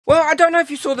Well, I don't know if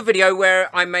you saw the video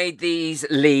where I made these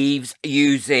leaves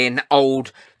using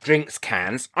old drinks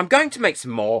cans. I'm going to make some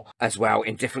more as well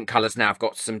in different colours now. I've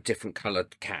got some different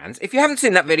coloured cans. If you haven't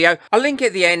seen that video, I'll link it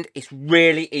at the end. It's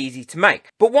really easy to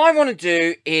make. But what I want to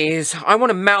do is I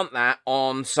want to mount that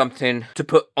on something to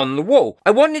put on the wall. I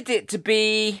wanted it to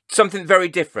be something very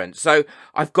different. So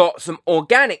I've got some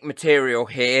organic material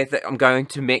here that I'm going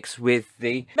to mix with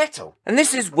the metal. And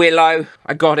this is willow.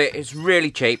 I got it. It's really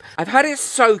cheap. I've had it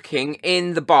soaking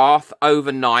in the bath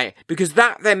overnight because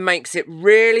that then makes it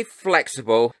really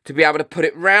flexible to be able to put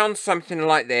it round something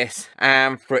like this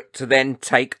and for it to then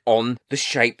take on the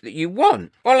shape that you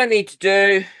want. All I need to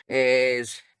do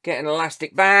is get an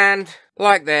elastic band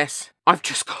like this. I've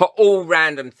just got all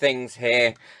random things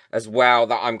here as well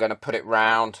that I'm going to put it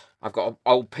round. I've got an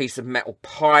old piece of metal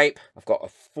pipe. I've got a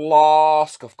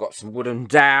flask. I've got some wooden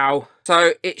dowel.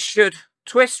 So it should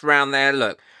twist round there.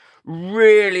 Look.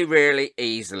 Really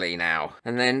easily now.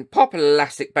 And then pop an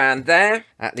elastic band there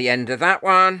at the end of that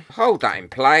one. Hold that in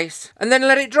place and then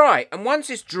let it dry. And once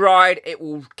it's dried, it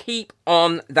will keep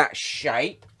on that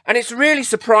shape. And it's really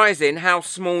surprising how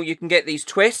small you can get these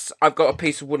twists. I've got a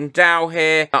piece of wooden dowel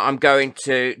here that I'm going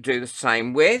to do the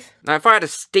same with. Now, if I had a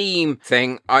steam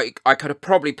thing, I could have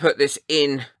probably put this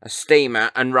in a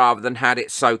steamer and rather than had it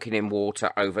soaking in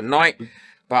water overnight.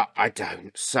 But I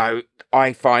don't. So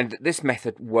I find that this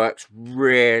method works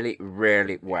really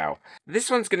well. This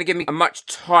one's going to give me a much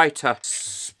tighter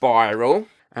spiral.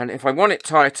 And if I want it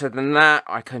tighter than that,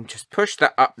 I can just push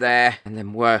that up there and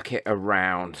then work it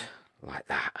around like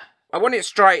that. I want it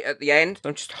straight at the end. So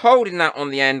I'm just holding that on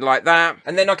the end like that.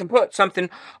 And then I can put something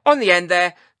on the end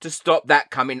there to stop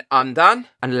that coming undone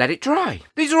and let it dry.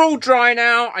 These are all dry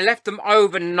now. I left them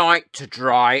overnight to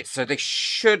dry, so they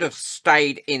should have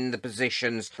stayed in the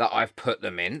positions that I've put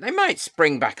them in. They might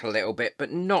spring back a little bit,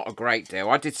 but not a great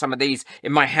deal. I did some of these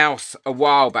in my house a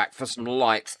while back for some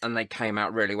lights and they came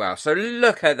out really well. So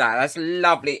look at that. That's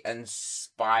lovely and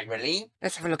spirally.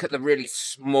 Let's have a look at the really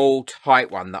small,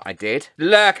 tight one that I did.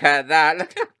 Look at that.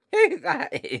 Look how big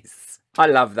that is. I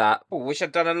love that. Oh, wish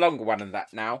I'd done a longer one of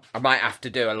that now. I might have to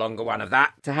do a longer one of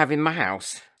that to have in my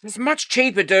house. It's much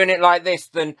cheaper doing it like this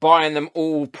than buying them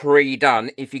all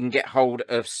pre-done if you can get hold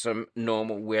of some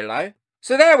normal willow.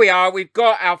 So there we are. We've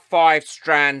got our 5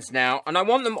 strands now, and I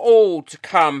want them all to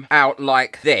come out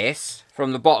like this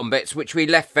from the bottom bits, which we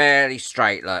left fairly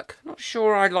straight, look. Not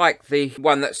sure I like the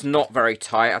one that's not very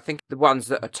tight. I think the ones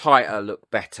that are tighter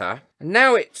look better. And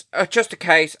now it's just a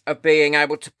case of being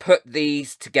able to put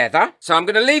these together. So I'm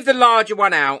going to leave the larger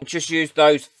one out and just use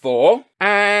those 4.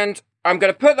 And I'm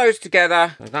going to put those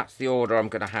together. So that's the order I'm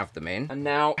going to have them in. And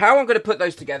now how I'm going to put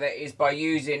those together is by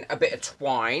using a bit of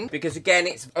twine. Because again,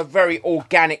 it's a very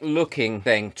organic looking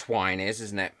thing, twine is,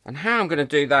 isn't it? And how I'm going to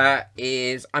do that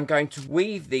is I'm going to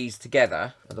weave these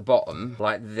together at the bottom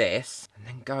like this. And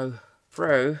then go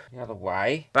through the other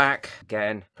way, back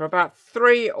again for about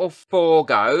 3 or 4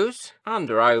 goes.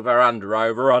 Under, over, under,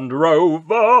 over, under,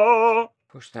 over.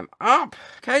 Push them up.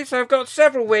 Okay, so I've got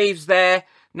several weaves there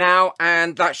now,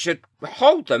 and that should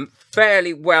hold them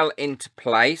fairly well into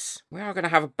place. We are going to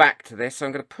have a back to this, so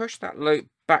I'm going to push that loop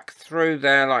back through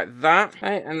there like that.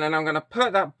 Okay, and then I'm going to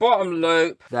put that bottom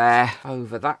loop there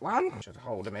over that one. Should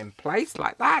hold them in place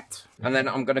like that. And then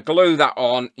I'm going to glue that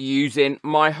on using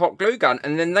my hot glue gun,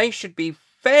 and then they should be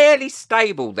fairly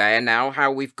stable there now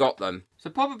how we've got them. So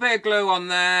pop a bit of glue on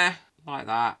there like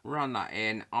that, run that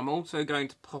in. I'm also going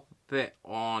to pop bit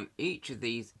on each of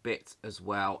these bits as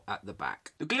well at the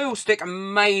back. The glue will stick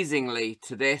amazingly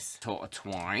to this sort of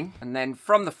twine, and then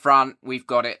from the front we've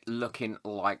got it looking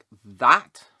like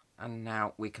that. And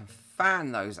now we can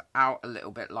fan those out a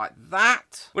little bit like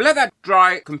that. We'll let that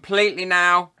dry completely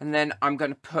now, and then I'm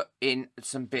going to put in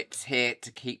some bits here to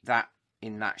keep that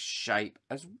in that shape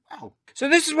as well. So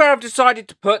this is where I've decided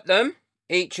to put them,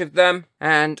 each of them,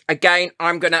 and again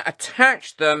I'm going to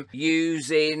attach them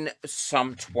using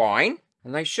some twine,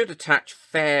 and they should attach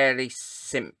fairly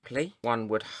simply, one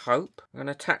would hope. I'm going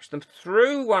to attach them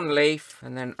through one leaf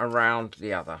and then around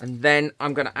the other, and then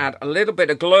I'm going to add a little bit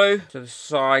of glue to the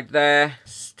side there,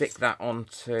 stick that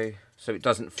onto so it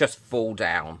doesn't just fall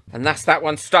down. And that's that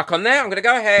one stuck on there. I'm going to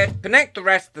go ahead, connect the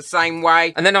rest the same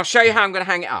way, and then I'll show you how I'm going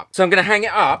to hang it up. So I'm going to hang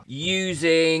it up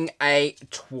using a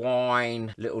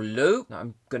twine little loop that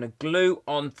I'm going to glue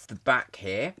onto the back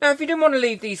here. Now, if you didn't want to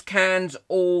leave these cans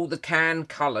all the can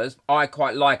colours, I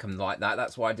quite like them like that.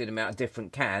 That's why I did them out of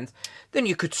different cans. Then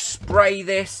you could spray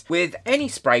this with any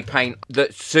spray paint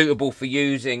that's suitable for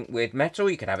using with metal.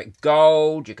 You could have it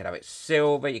gold, you could have it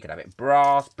silver, you could have it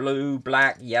brass, blue,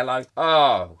 black, yellow.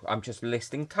 Oh, I'm just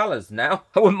listing colours now.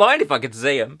 I wouldn't mind if I could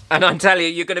see them. And I'm telling you,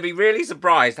 you're going to be really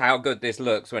surprised how good this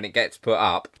looks when it gets put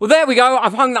up. Well, there we go.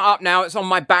 I've hung that up now. It's on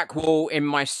my back wall in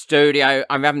my studio.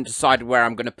 I haven't decided where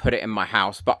I'm going to put it in my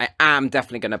house, but I am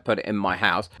definitely going to put it in my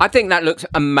house. I think that looks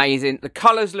amazing. The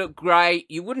colours look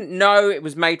great. You wouldn't know it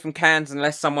was made from cans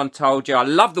unless someone told you. I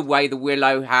love the way the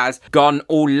willow has gone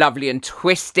all lovely and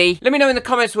twisty. Let me know in the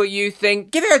comments what you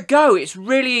think. Give it a go. It's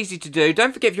really easy to do.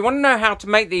 Don't forget, if you want to know how to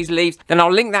make these leaves, then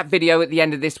I'll link that video at the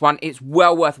end of this one. It's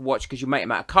well worth a watch because you make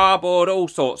them out of cardboard, all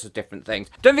sorts of different things.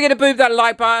 Don't forget to boop that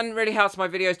like button. Really helps my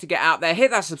videos to get out there.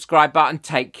 Hit that subscribe button.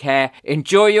 Take care.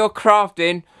 Enjoy your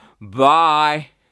crafting. Bye.